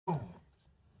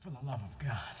For the love of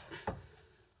God.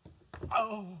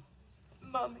 Oh,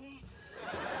 Mommy.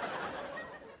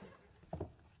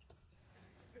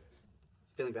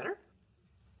 Feeling better?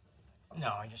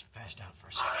 No, I just passed out for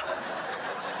a second.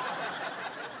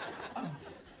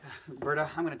 Berta,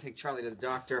 I'm gonna take Charlie to the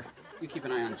doctor. You keep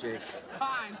an eye on Jake.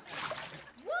 Fine.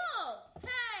 Whoa!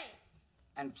 Hey!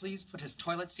 And please put his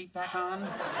toilet seat back on.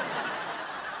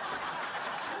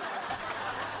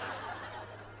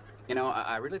 You know,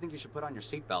 I really think you should put on your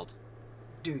seatbelt.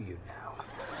 Do you now?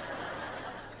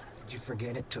 Did you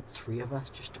forget it took 3 of us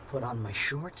just to put on my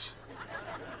shorts?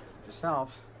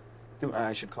 Yourself. Ooh,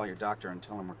 I should call your doctor and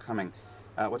tell him we're coming.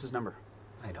 What's his number?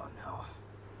 I don't know.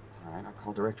 All right, I'll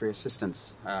call directory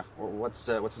assistance. What's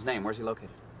his name? Where's he located?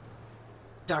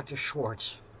 Dr.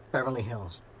 Schwartz, Beverly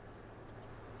Hills.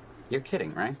 You're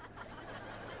kidding, right?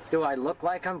 Do I look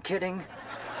like I'm kidding?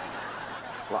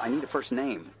 Well, I need a first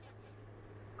name.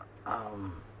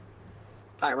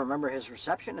 I remember his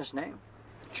receptionist's name.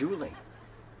 Julie.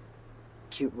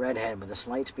 Cute redhead with a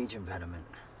slight speech impediment.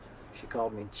 She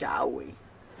called me Jowie.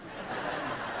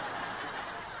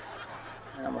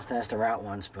 I almost asked her out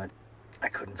once, but I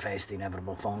couldn't face the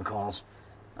inevitable phone calls.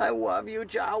 I love you,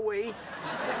 Jowie.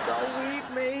 Don't leave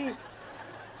me.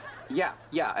 Yeah,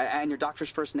 and your doctor's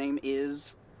first name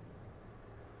is?